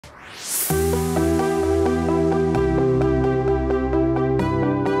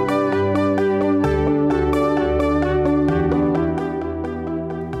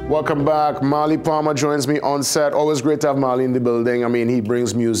welcome back. Marley Palmer joins me on set. Always great to have Marley in the building. I mean, he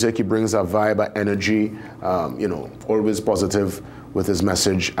brings music, he brings a vibe, an energy, you know, always positive with his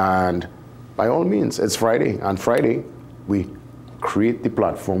message. And by all means, it's Friday. And Friday, we create the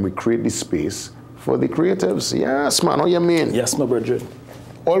platform, we create the space for the creatives. Yes, man, how you mean? Yes, my brother.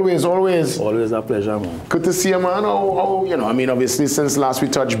 Always, always. Always a pleasure, man. Good to see you, man. How you know, I mean, obviously, since last we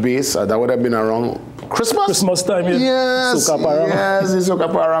touched base, that would have been around Christmas? Christmas time, yeah. Yes, yes, it's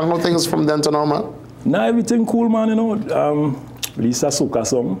Soca Parang. How things from then to now, man? Nah, everything cool, man, you know. Release a Soca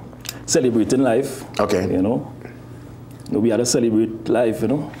song, celebrating life. Okay. You know. We had to celebrate life, you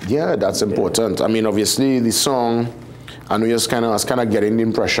know. Yeah, that's important. Yeah. I mean, obviously, the song, I know I was kind of getting the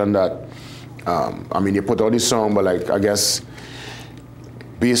impression that, I mean, you put out the song, but like, I guess,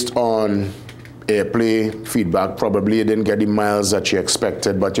 based on airplay feedback, probably you didn't get the miles that you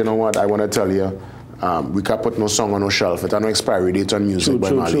expected. But you know what? I want to tell you, we can't put no song on no shelf. It has no expiry date on music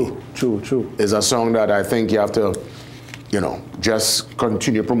by Marley. True. It's a song that I think you have to, you know, just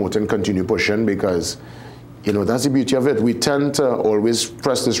continue promoting, continue pushing, because, you know, that's the beauty of it. We tend to always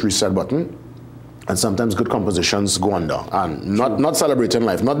press this reset button, and sometimes good compositions go under. And not celebrating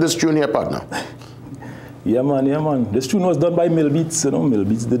life. Not this tune here, partner. Yeah, man. This tune was done by Mill Beats, you know. Mill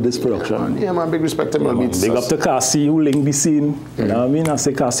Beats did this production. Yeah, man. Big respect to Mill Beats. Big up to Cassie, who linked the scene. You know what I mean? I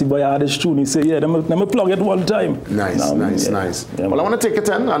say, Cassie, boy, I had this tune. He said, yeah, let me plug it one time. Nice, you know nice. Yeah, well, I want to take it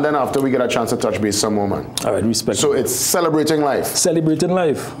in, and then after we get a chance to touch base some more, man. All right, respect. So it's celebrating life. Celebrating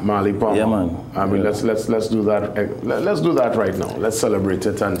life. Marley Palmer. Yeah, man. I mean, let's do that. Let's do that right now. Let's celebrate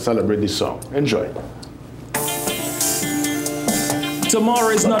it and celebrate this song. Enjoy. Tomorrow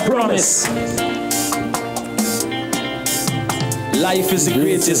is not promised. Life is the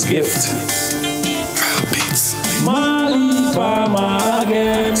greatest gift. Marley Palmer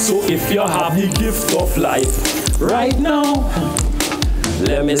again. So if you have the gift of life right now,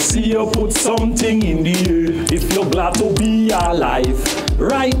 let me see you put something in the air. If you're glad to be alive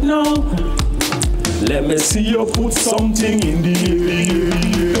right now, let me see you put something in the air.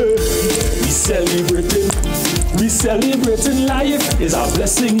 We celebrating life. Is a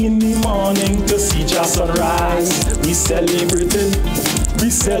blessing in the morning to see just sunrise. We celebrating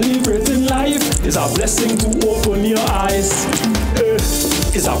life. Is a blessing to open your eyes.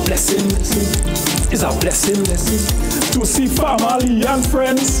 Is a blessing. Is a blessing. To see family and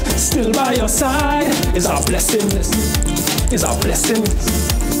friends still by your side. Is a blessing. Is a blessing.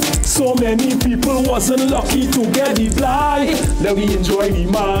 So many people wasn't lucky to get the fly. Let we enjoy the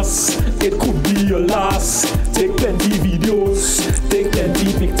mass. It could be your last. Take plenty videos, take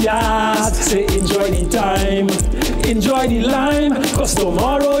plenty pictures. Say enjoy the time, enjoy the lime. Cause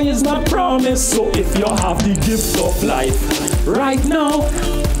tomorrow is not promised. So if you have the gift of life right now,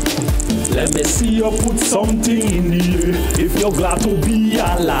 let me see you put something in the air. If you're glad to be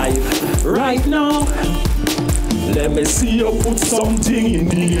alive right now, let me see you put something in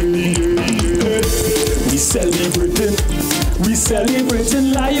the air. We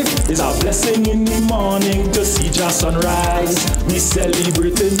celebrating life. Is a blessing in the morning to see just sunrise. We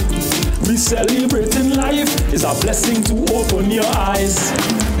celebrating life. Is a blessing to open your eyes.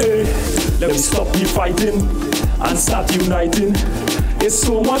 Let me stop the fighting and start uniting. It's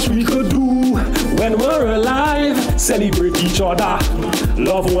so much we could do when we're alive. Celebrate each other,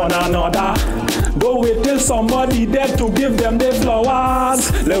 love one another. Don't wait till somebody dead to give them their flowers.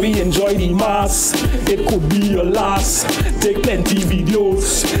 Let me enjoy the mass. It could be your last. Take plenty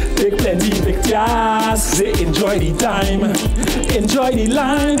videos, take plenty pictures. Say enjoy the time, enjoy the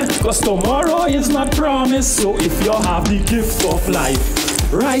line. Cause tomorrow is not promised. So if you have the gift of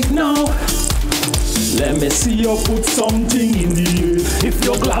life right now, let me see you put something in the air. If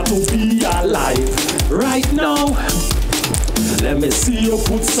you're glad to be alive right now, let me see you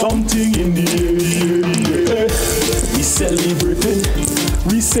put something in the air.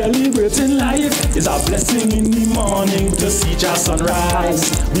 We celebrating life. Is a blessing in the morning to see just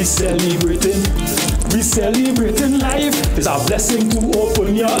sunrise. We celebrating life. Is a blessing to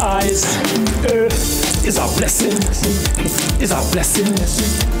open your eyes. Is a blessing. Is a blessing.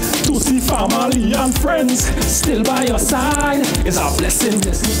 To see family and friends still by your side. Is a blessing.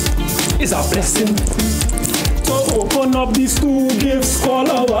 Is a blessing. To open up these two gifts, call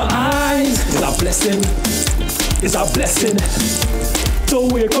our eyes. It's a blessing. It's a blessing. To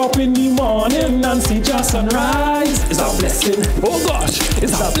wake up in the morning and see just sunrise. It's a blessing. Oh gosh,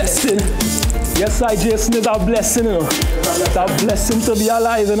 it's a blessing. Yes, Jason, it's a blessing, you know. It's a blessing to be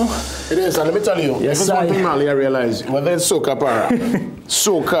alive, you know. It is, and let me tell you, yes, if it's one thing, Marley, I realize, whether it's soca para,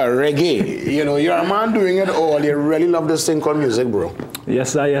 soca, reggae, you know, you're a man doing it all. You really love this thing called music, bro.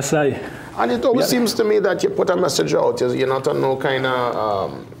 Yes, And it always seems to me that you put a message out. You're not on no kind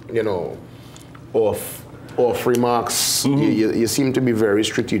of, you know, off remarks. You seem to be very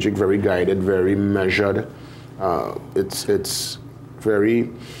strategic, very guided, very measured. It's very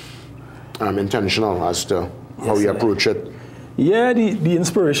intentional as to how you approach it. Yeah, the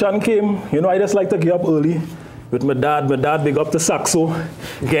inspiration came. You know, I just like to get up early with my dad. My dad big up the Saxo,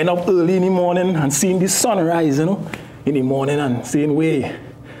 getting up early in the morning and seeing the sunrise, you know, in the morning and saying, we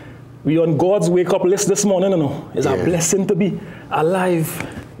on God's wake up list this morning, you know. It's a blessing to be alive,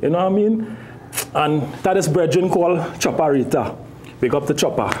 you know what I mean? And that is brethren called Chaparita. Big up the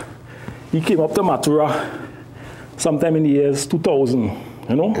Chopper. He came up to Matura sometime in the years 2000,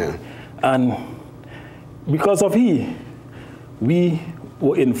 you know? Yeah. And because of we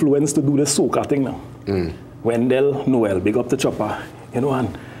were influenced to do the soca thing now. Wendell Noel, big up the Chopper, you know,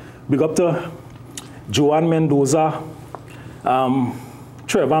 and big up to Joan Mendoza,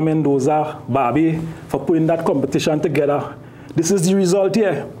 Trevor Mendoza, Barbie, for putting that competition together. This is the result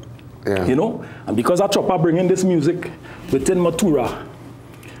here, you know? And because of Chopper bringing this music within Matura,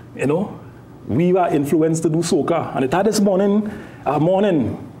 you know, we were influenced to do soca. And it had this morning,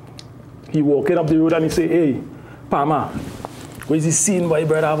 he walking up the road and he say, hey, Palmer, where's the scene, boy,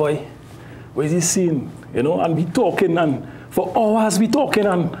 brother, boy? Where's the scene? You know, and we talking, and for hours we talking,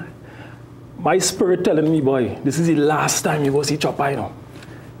 and my spirit telling me, boy, this is the last time you go see Chopper, you know.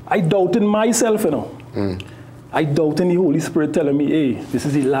 I doubting myself, you know. I doubting the Holy Spirit telling me, hey, this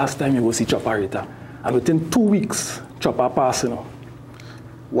is the last time you go see Chopper, Rita. And within 2 weeks, Chopper passed, you know.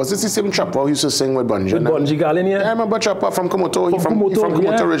 Was this the same Chopper who used to sing with Bunji? With Bunji Garlin, yeah. I remember Chopper from Komoto. From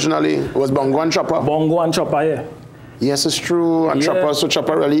Komoto originally. It was Bongo and Chopper. Bongo and Chopper, yeah. Yes, it's true. And Chopper, so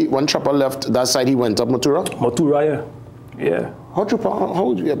Chopper really, when Chopper left that side, he went up Matura? Matura, yeah. Yeah. How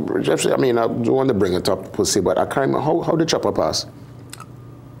I mean, I don't want to bring it up per se, but I can't remember, how did Chopper pass?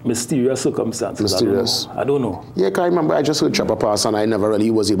 Mysterious circumstances. Mysterious. I don't know. Yeah, I remember I just heard Chopper pass and I never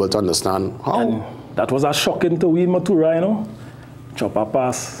really was able to understand how. And that was a shocking to we in Matura, you know. Chopper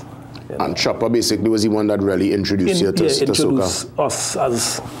pass. You know. And Chopper basically was the one that really introduced you to soca. Introduced us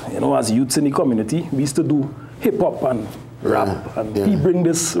as, you know, as youths in the community. We used to do hip-hop and rap, and he bring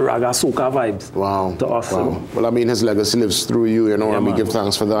this raga soca vibes to us. Wow. You know? Well, I mean, his legacy lives through you, you know, and we give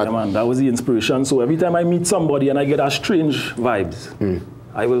thanks for that. Yeah, man, that was the inspiration. So every time I meet somebody and I get a strange vibes,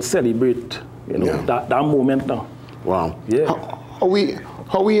 I will celebrate, you know, that moment now. Wow. Yeah. How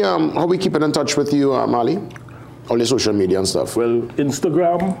we keeping in touch with you, Mali? All the social media and stuff? Well,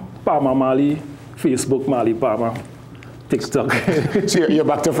 Instagram, Palmer Mali, Facebook Mali Palmer, TikTok. So you're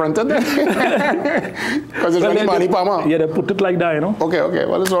back to front end then? Because it's really Mali Palmer. Yeah, they put it like that, you know. Okay.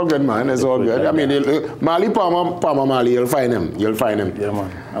 Well, it's all good, man. It's all good. I mean, Mali Palmer Mali, you'll find him. You'll find him. Yeah,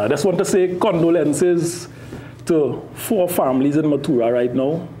 man. I just want to say condolences to 4 families in Matura right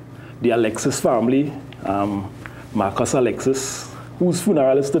now. The Alexis family, Marcus Alexis, whose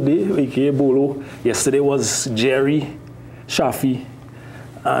funeral is today, aka Bolo. Yesterday was Jerry, Shafi,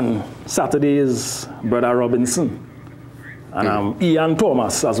 and Saturday is Brother Robinson. And Ian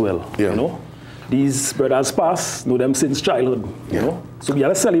Thomas as well, you know. These brothers passed, know them since childhood, you know. So we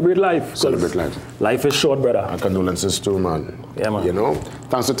gotta celebrate life. Celebrate life. Life is short, brother. And condolences too, man. Yeah, man. You know,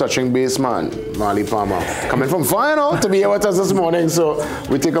 thanks for touching base, man. Mali Palmer. Coming from far, you know, to be here with us this morning. So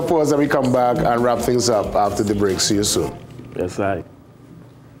we take a pause and we come back and wrap things up after the break. See you soon. Yes, I.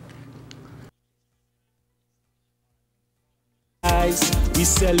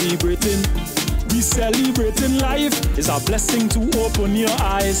 We celebrating life. It's a blessing to open your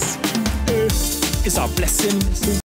eyes. It's a blessing.